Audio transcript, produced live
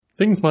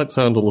things might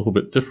sound a little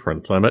bit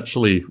different. I'm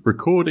actually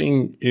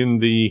recording in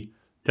the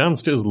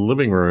downstairs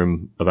living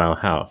room of our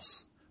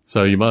house.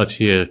 So you might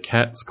hear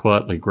cats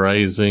quietly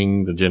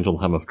grazing, the gentle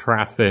hum of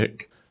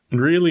traffic.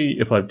 And really,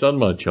 if I've done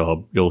my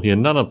job, you'll hear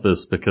none of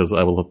this because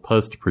I will have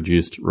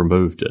post-produced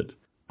removed it.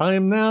 I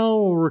am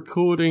now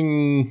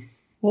recording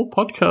more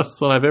podcasts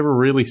than I've ever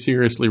really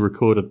seriously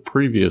recorded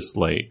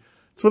previously.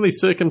 It's one of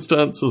these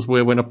circumstances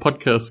where when a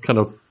podcast kind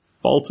of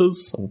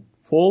falters or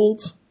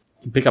falls,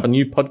 you pick up a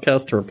new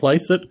podcast to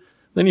replace it,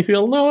 then you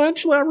feel, no,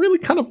 actually, I really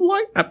kind of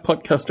like that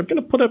podcast. I'm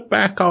going to put it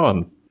back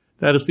on.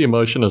 That is the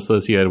emotion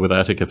associated with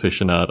Attic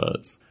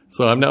Aficionados.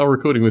 So I'm now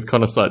recording with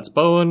Connor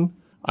Seitz-Bowen.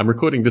 I'm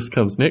recording This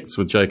Comes Next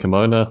with Jay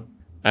Kimona.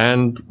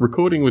 And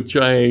recording with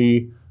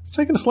Jay has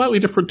taken a slightly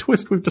different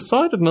twist. We've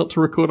decided not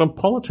to record on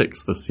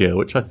politics this year,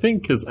 which I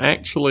think is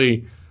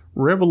actually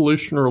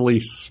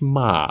revolutionarily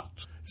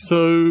smart.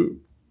 So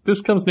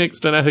This Comes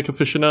Next and Attic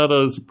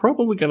Aficionados are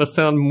probably going to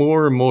sound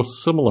more and more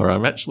similar.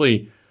 I'm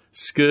actually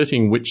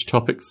skirting which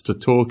topics to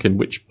talk in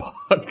which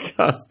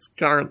podcasts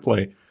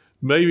currently.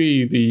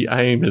 Maybe the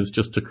aim is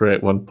just to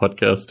create one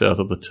podcast out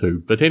of the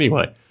two. But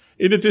anyway,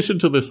 in addition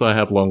to this, I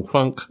have Long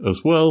Funk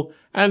as well.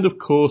 And of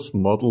course,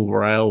 Model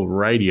Rail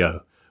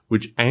Radio,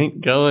 which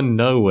ain't going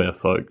nowhere,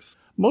 folks.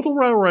 Model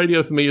Rail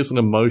Radio for me is an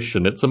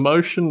emotion. It's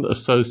emotion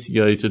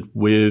associated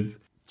with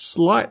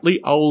slightly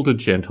older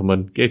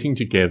gentlemen getting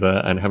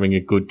together and having a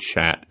good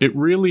chat. It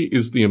really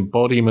is the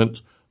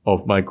embodiment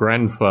of my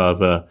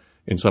grandfather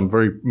in some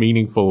very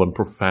meaningful and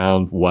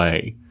profound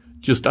way.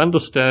 Just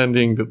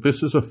understanding that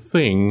this is a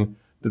thing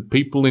that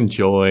people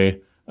enjoy,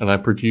 and I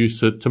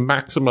produce it to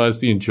maximize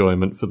the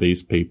enjoyment for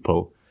these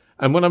people.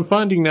 And what I'm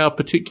finding now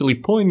particularly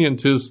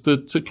poignant is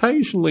that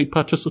occasionally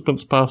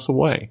participants pass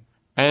away.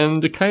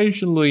 And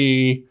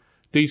occasionally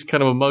these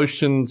kind of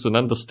emotions and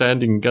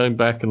understanding, going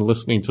back and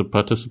listening to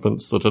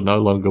participants that are no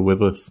longer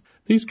with us,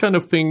 these kind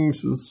of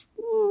things is,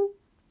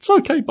 it's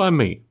okay by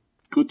me.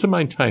 Good to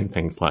maintain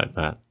things like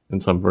that in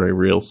some very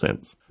real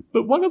sense.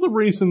 But one of the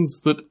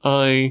reasons that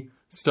I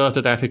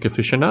started Attic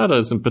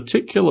Aficionados in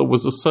particular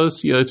was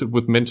associated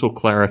with mental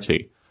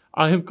clarity.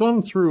 I have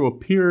gone through a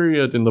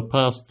period in the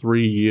past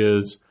 3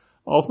 years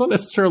of not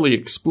necessarily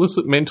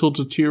explicit mental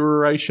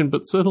deterioration,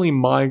 but certainly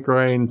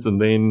migraines, and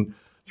then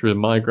through the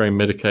migraine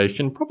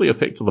medication, probably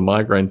effects of the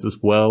migraines as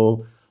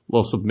well,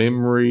 loss of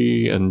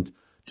memory, and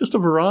just a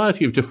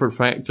variety of different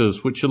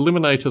factors which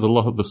eliminated a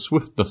lot of the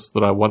swiftness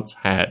that I once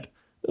had.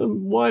 A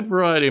wide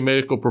variety of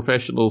medical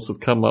professionals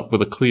have come up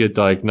with a clear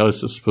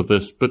diagnosis for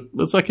this, but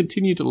as I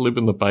continue to live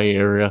in the Bay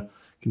Area,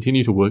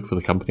 continue to work for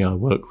the company I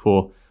work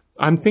for,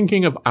 I'm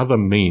thinking of other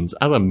means,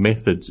 other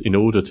methods in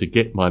order to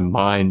get my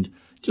mind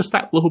just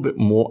that little bit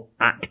more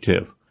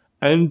active.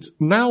 And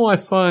now I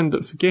find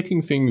that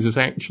forgetting things is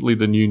actually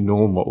the new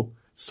normal.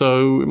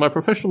 So in my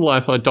professional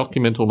life, I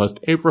document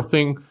almost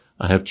everything.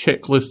 I have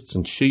checklists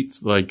and sheets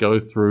that I go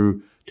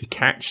through to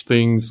catch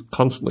things,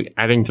 constantly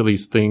adding to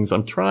these things.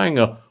 I'm trying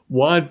a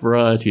wide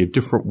variety of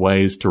different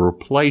ways to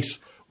replace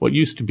what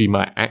used to be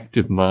my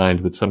active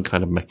mind with some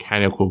kind of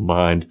mechanical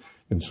mind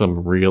in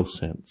some real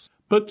sense.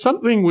 But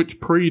something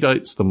which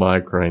predates the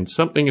migraine,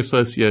 something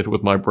associated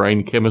with my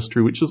brain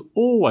chemistry, which has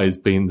always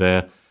been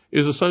there,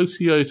 is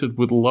associated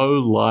with low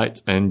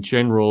light and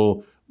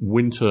general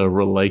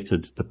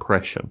winter-related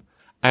depression.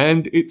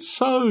 And it's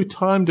so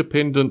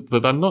time-dependent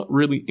that I'm not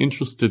really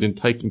interested in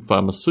taking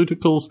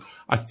pharmaceuticals.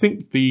 I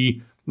think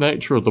the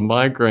nature of the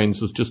migraines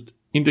has just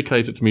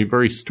indicated to me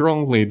very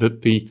strongly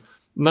that the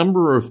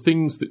number of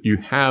things that you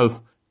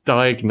have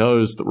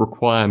diagnosed that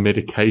require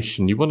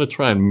medication, you want to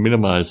try and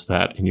minimize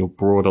that in your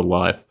broader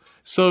life.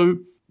 So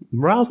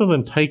rather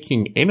than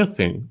taking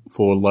anything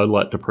for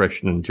low-light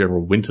depression and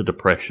general winter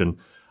depression,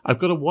 I've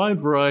got a wide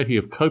variety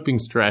of coping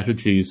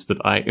strategies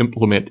that I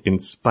implement in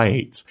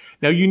spades.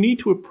 Now, you need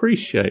to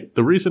appreciate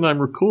the reason I'm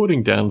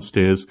recording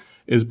downstairs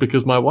is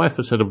because my wife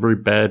has had a very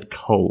bad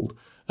cold,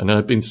 and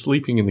I've been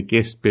sleeping in the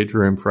guest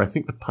bedroom for I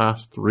think the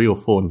past 3 or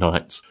 4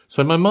 nights.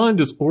 So my mind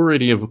is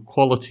already of a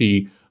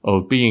quality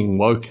of being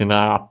woken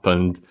up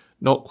and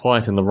not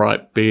quite in the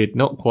right bed,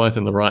 not quite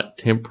in the right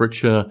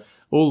temperature,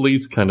 all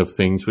these kind of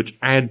things which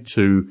add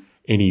to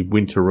any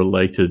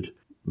winter-related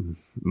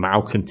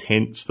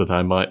malcontents that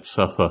I might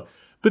suffer.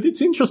 But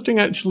it's interesting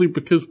actually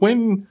because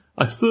when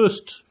I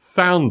first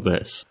found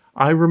this,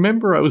 I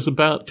remember I was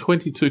about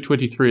 22,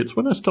 23. It's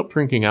when I stopped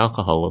drinking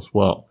alcohol as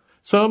well.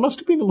 So I must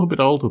have been a little bit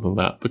older than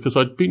that because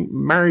I'd been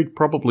married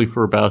probably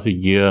for about a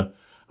year,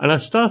 and I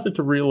started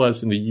to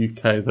realize in the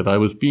UK that I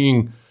was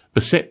being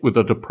beset with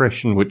a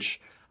depression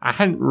which I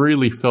hadn't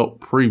really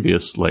felt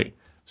previously.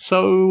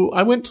 So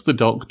I went to the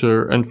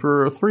doctor, and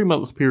for a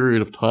 3-month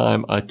period of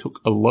time, I took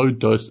a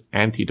low-dose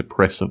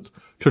antidepressant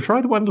to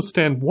try to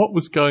understand what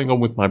was going on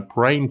with my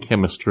brain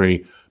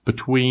chemistry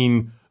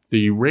between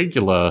the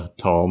regular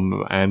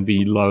Tom and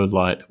the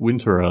low-light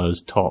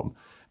winterers Tom,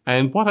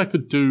 and what I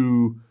could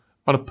do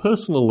on a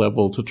personal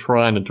level to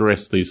try and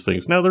address these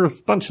things. Now, there are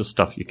a bunch of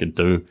stuff you can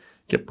do.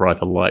 Get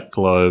brighter light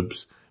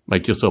globes,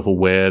 make yourself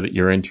aware that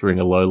you're entering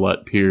a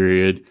low-light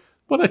period,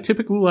 What I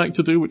typically like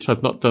to do, which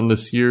I've not done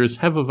this year, is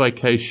have a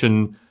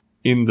vacation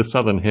in the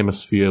southern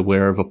hemisphere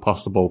wherever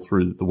possible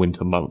through the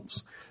winter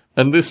months.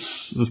 And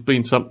this has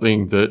been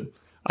something that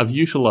I've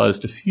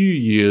utilized a few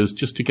years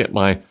just to get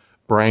my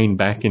brain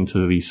back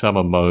into the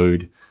summer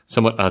mode,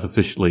 somewhat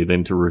artificially,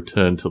 then to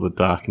return to the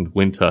darkened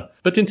winter.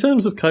 But in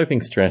terms of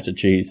coping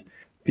strategies,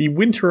 the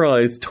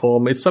winterized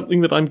Tom is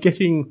something that I'm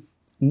getting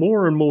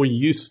more and more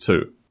used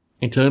to,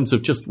 in terms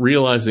of just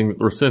realizing that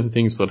there are certain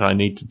things that I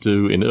need to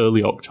do in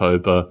early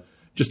October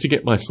just to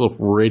get myself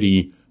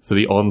ready for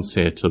the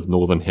onset of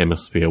Northern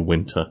Hemisphere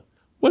winter.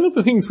 One of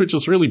the things which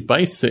is really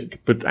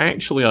basic, but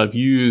actually I've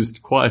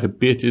used quite a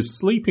bit, is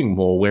sleeping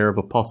more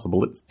wherever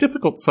possible. It's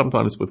difficult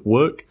sometimes with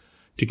work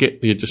to get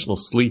the additional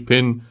sleep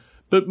in,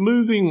 but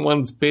moving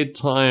one's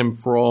bedtime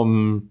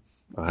from,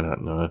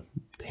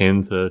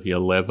 10:30,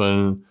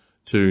 11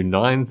 to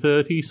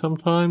 9:30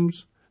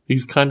 sometimes,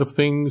 these kind of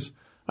things.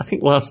 I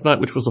think last night,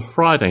 which was a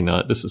Friday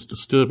night, this is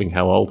disturbing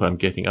how old I'm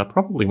getting, I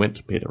probably went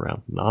to bed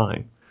around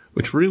 9,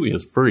 which really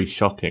is very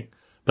shocking.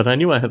 But I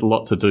knew I had a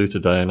lot to do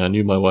today, and I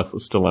knew my wife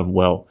was still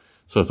unwell,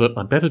 so I thought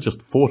I'd better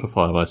just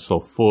fortify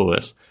myself for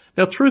this.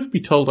 Now, truth be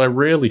told, I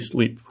rarely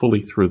sleep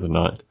fully through the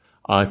night.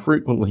 I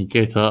frequently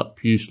get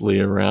up,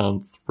 usually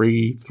around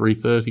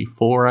 3:30,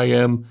 4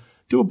 a.m.,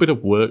 do a bit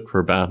of work for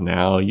about an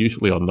hour,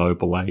 usually on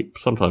Noble Ape,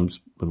 sometimes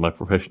with my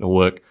professional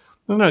work,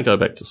 and then I go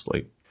back to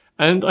sleep.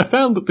 And I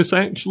found that this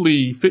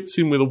actually fits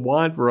in with a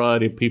wide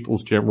variety of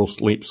people's general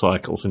sleep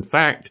cycles. In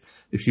fact,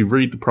 if you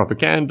read the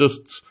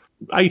propagandists,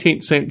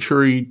 18th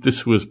century,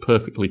 this was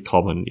perfectly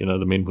common. You know,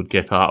 the men would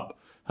get up,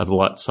 have a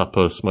light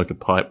supper, smoke a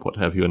pipe, what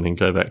have you, and then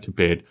go back to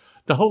bed.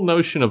 The whole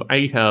notion of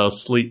 8 hours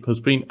sleep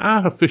has been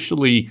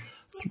artificially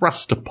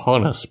thrust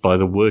upon us by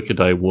the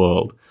workaday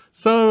world.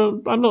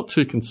 So I'm not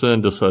too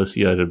concerned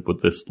associated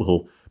with this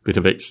little bit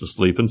of extra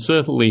sleep. And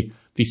certainly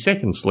the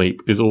second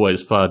sleep is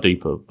always far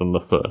deeper than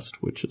the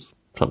first, which is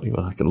something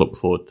that I can look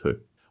forward to.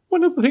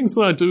 One of the things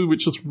that I do,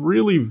 which is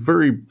really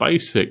very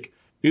basic,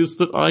 is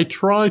that I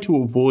try to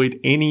avoid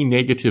any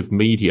negative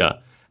media.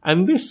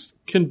 And this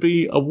can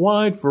be a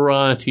wide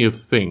variety of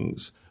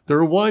things. There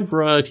are a wide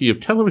variety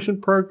of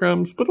television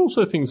programs, but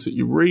also things that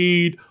you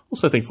read,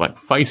 also things like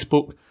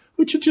Facebook,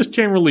 which are just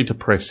generally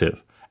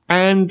depressive.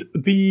 And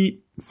the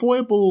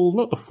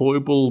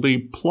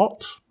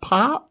plot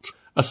part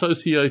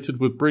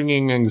associated with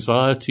bringing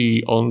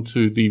anxiety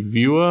onto the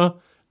viewer,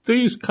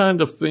 these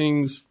kind of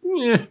things,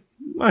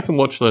 I can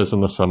watch those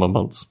in the summer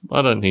months.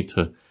 I don't need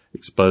to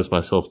expose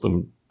myself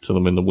to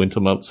them in the winter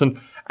months. And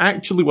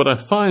actually what I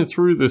find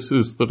through this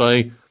is that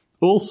I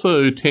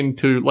also tend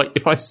to, like,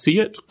 if I see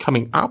it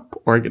coming up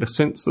or I get a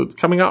sense that it's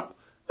coming up,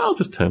 I'll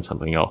just turn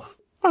something off.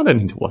 I don't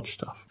need to watch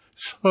stuff.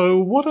 So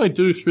what I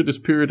do through this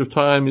period of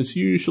time is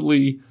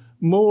usually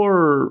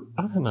more,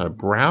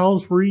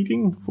 browse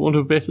reading, for want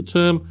of a better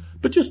term,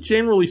 but just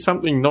generally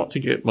something not to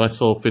get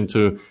myself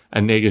into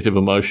a negative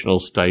emotional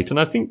state. And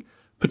I think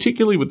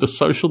particularly with the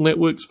social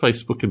networks,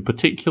 Facebook in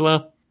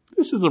particular,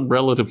 this is a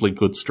relatively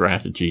good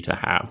strategy to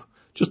have.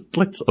 Just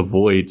let's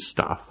avoid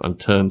stuff and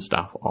turn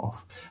stuff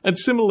off. And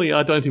similarly,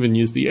 I don't even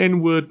use the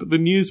N-word, but the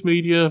news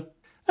media,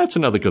 that's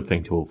another good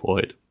thing to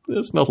avoid.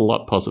 There's not a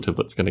lot positive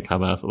that's going to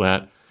come out of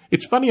that.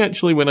 It's funny,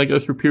 actually, when I go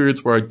through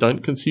periods where I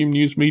don't consume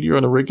news media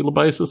on a regular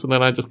basis, and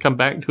then I just come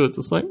back to it, it's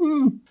just like,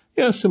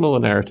 similar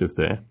narrative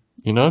there,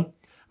 you know?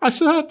 I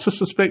start to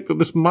suspect that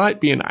this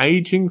might be an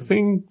aging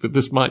thing, that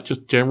this might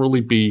just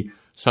generally be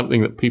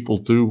something that people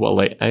do while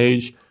they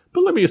age,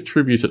 but let me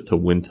attribute it to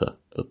winter,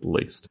 at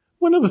least.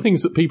 One of the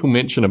things that people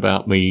mention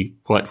about me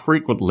quite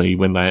frequently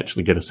when they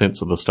actually get a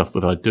sense of the stuff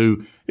that I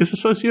do is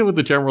associated with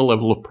the general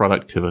level of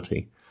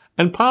productivity.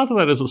 And part of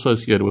that is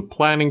associated with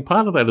planning,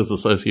 part of that is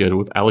associated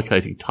with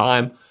allocating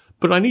time,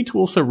 but I need to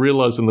also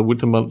realize in the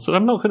winter months that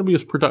I'm not going to be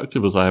as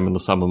productive as I am in the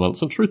summer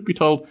months. And truth be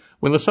told,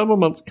 when the summer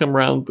months come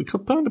around, the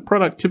kind of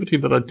productivity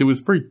that I do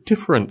is very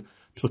different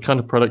to the kind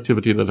of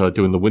productivity that I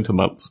do in the winter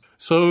months.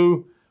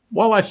 So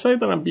while I say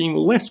that I'm being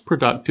less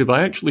productive,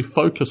 I actually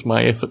focus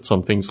my efforts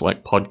on things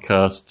like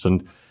podcasts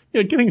and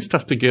getting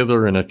stuff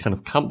together in a kind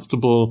of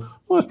comfortable,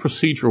 almost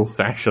procedural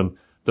fashion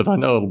that I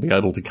know it'll be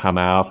able to come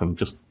out and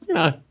just,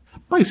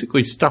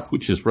 basically stuff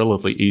which is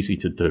relatively easy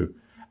to do.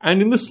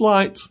 And in this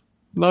light,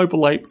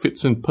 Noble Ape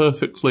fits in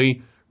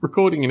perfectly.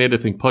 Recording and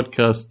editing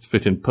podcasts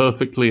fit in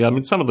perfectly. I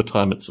mean, some of the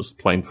time it's just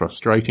plain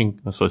frustrating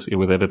associated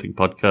with editing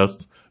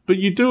podcasts, but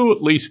you do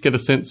at least get a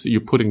sense that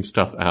you're putting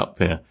stuff out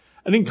there.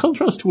 And in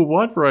contrast to a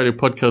wide variety of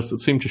podcasts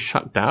that seem to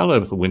shut down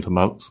over the winter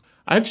months,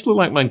 I actually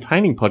like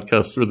maintaining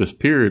podcasts through this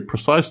period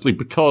precisely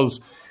because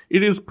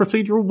it is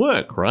procedural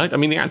work, right? I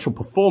mean, the actual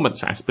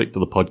performance aspect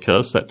of the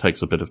podcast, that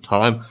takes a bit of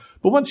time.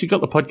 But once you've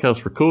got the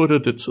podcast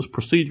recorded, it's just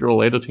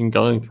procedural editing,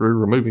 going through,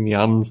 removing the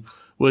ums,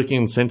 working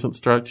in sentence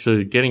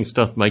structure, getting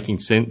stuff making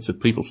sense. If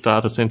people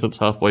start a sentence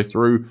halfway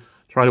through,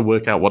 try to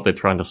work out what they're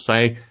trying to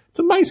say. It's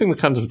amazing the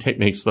kinds of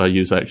techniques that I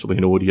use actually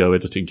in audio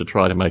editing to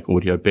try to make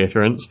audio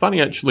better. And it's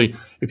funny, actually,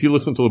 if you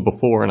listen to the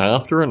before and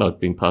after, and I've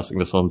been passing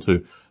this on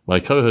to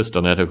my co-host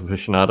on Audio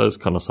Aficionados,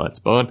 Connor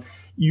Seitz-Bowen,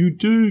 you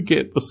do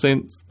get the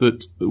sense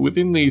that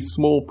within these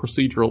small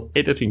procedural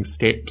editing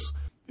steps,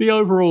 the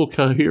overall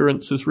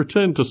coherence is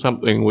returned to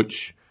something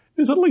which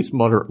is at least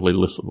moderately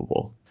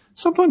listenable.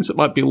 Sometimes it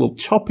might be a little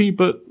choppy,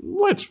 but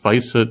let's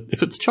face it,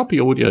 if it's choppy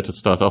audio to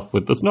start off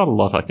with, there's not a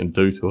lot I can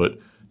do to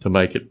it to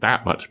make it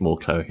that much more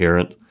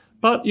coherent.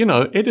 But,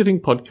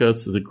 editing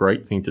podcasts is a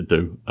great thing to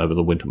do over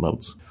the winter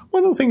months.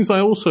 One of the things I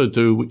also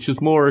do, which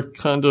is more a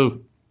kind of,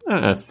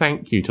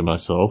 thank you to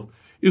myself,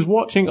 is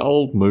watching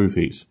old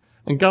movies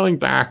and going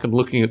back and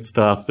looking at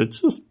stuff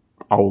that's just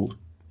old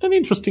and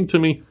interesting to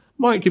me.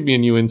 Might give me a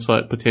new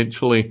insight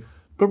potentially,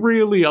 but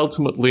really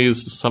ultimately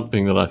is just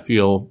something that I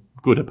feel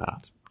good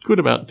about. Good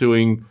about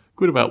doing,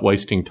 good about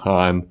wasting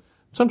time.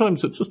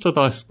 Sometimes it's just a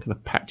nice kind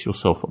of pat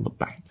yourself on the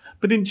back.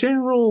 But in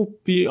general,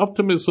 the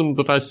optimism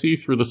that I see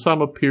through the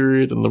summer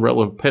period and the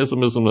relative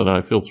pessimism that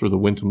I feel through the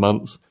winter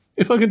months,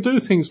 if I can do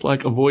things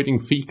like avoiding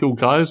fecal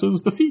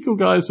geysers, the fecal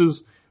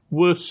geysers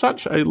were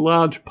such a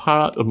large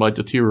part of my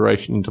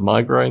deterioration into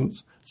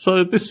migraines.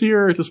 So this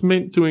year it has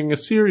meant doing a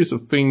series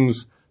of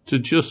things to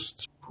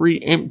just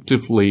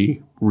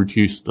preemptively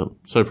reduce them.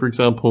 So for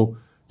example,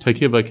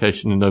 taking a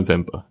vacation in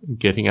November,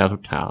 getting out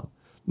of town,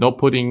 not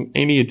putting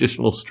any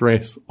additional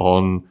stress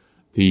on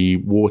the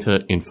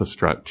water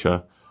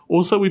infrastructure.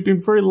 Also, we've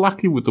been very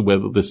lucky with the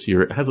weather this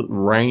year. It hasn't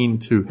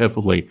rained too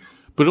heavily,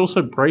 but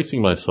also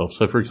bracing myself.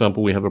 So, for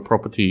example, we have a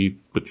property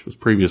which was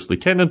previously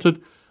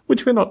tenanted,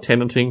 which we're not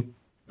tenanting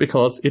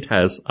because it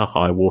has a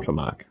high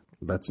watermark.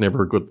 That's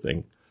never a good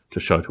thing to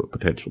show to a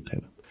potential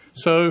tenant.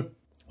 So,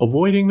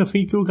 avoiding the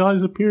fecal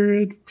geyser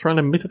period, trying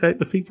to mitigate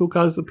the fecal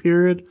geyser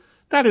period,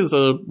 that is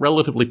a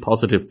relatively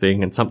positive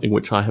thing and something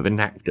which I have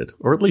enacted,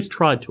 or at least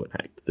tried to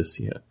enact this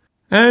year.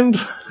 And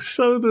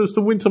so there's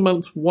the winter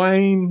months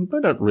wane. They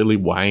don't really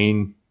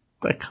wane.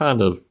 They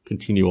kind of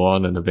continue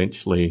on and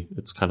eventually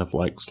it's kind of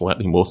like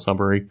slightly more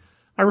summery.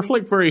 I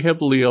reflect very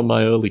heavily on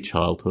my early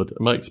childhood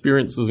and my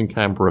experiences in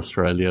Canberra,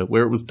 Australia,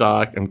 where it was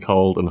dark and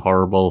cold and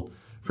horrible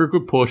for a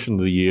good portion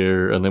of the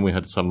year, and then we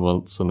had summer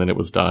months and then it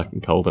was dark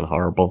and cold and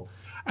horrible.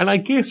 And I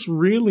guess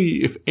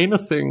really, if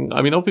anything,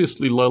 I mean,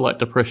 obviously low-light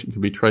depression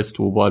can be traced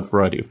to a wide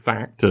variety of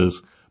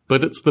factors,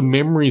 but it's the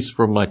memories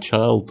from my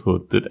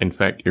childhood that, in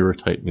fact,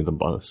 irritate me the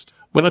most.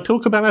 When I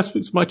talk about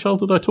aspects of my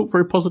childhood, I talk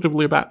very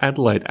positively about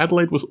Adelaide.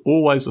 Adelaide was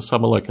always a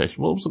summer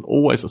location. Well, it wasn't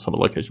always a summer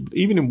location, but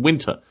even in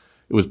winter,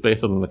 it was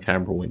better than the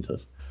Canberra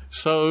winters.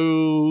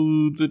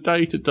 So the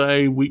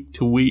day-to-day,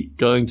 week-to-week,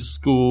 going to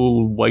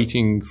school,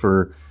 waiting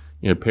for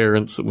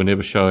parents that were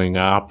never showing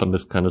up and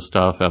this kind of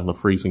stuff out in the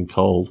freezing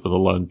cold with a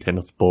lone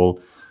tennis ball.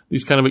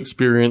 These kind of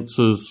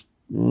experiences,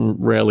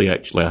 rarely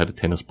actually I had a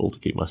tennis ball to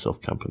keep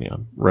myself company.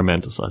 I'm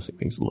romanticizing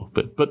things a little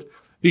bit. But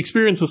the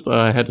experiences that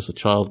I had as a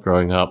child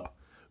growing up,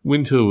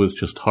 winter was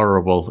just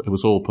horrible. It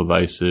was all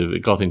pervasive.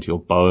 It got into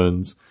your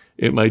bones.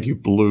 It made you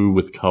blue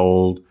with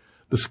cold.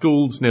 The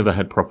schools never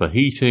had proper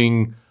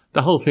heating.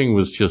 The whole thing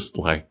was just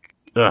like,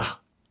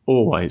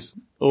 always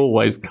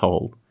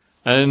cold.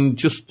 And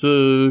just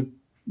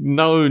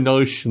no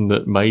notion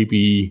that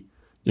maybe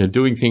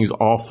doing things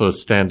off a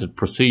standard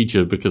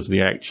procedure because of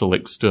the actual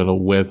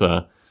external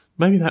weather,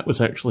 maybe that was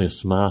actually a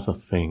smarter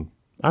thing.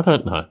 I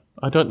don't know.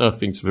 I don't know if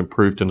things have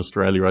improved in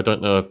Australia. I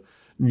don't know if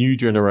new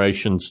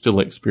generations still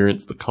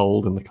experience the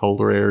cold in the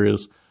colder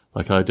areas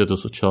like I did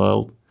as a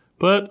child.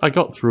 But I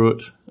got through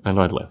it and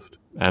I left.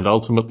 And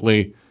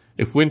ultimately,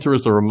 if winter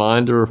is a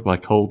reminder of my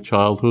cold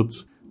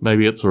childhoods,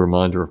 maybe it's a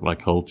reminder of my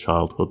cold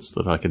childhoods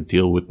that I can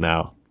deal with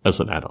now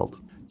as an adult.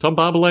 Tom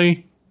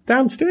Barbalet,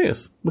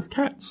 downstairs with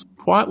cats,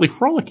 quietly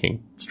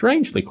frolicking,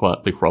 strangely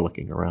quietly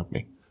frolicking around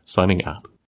me, signing out.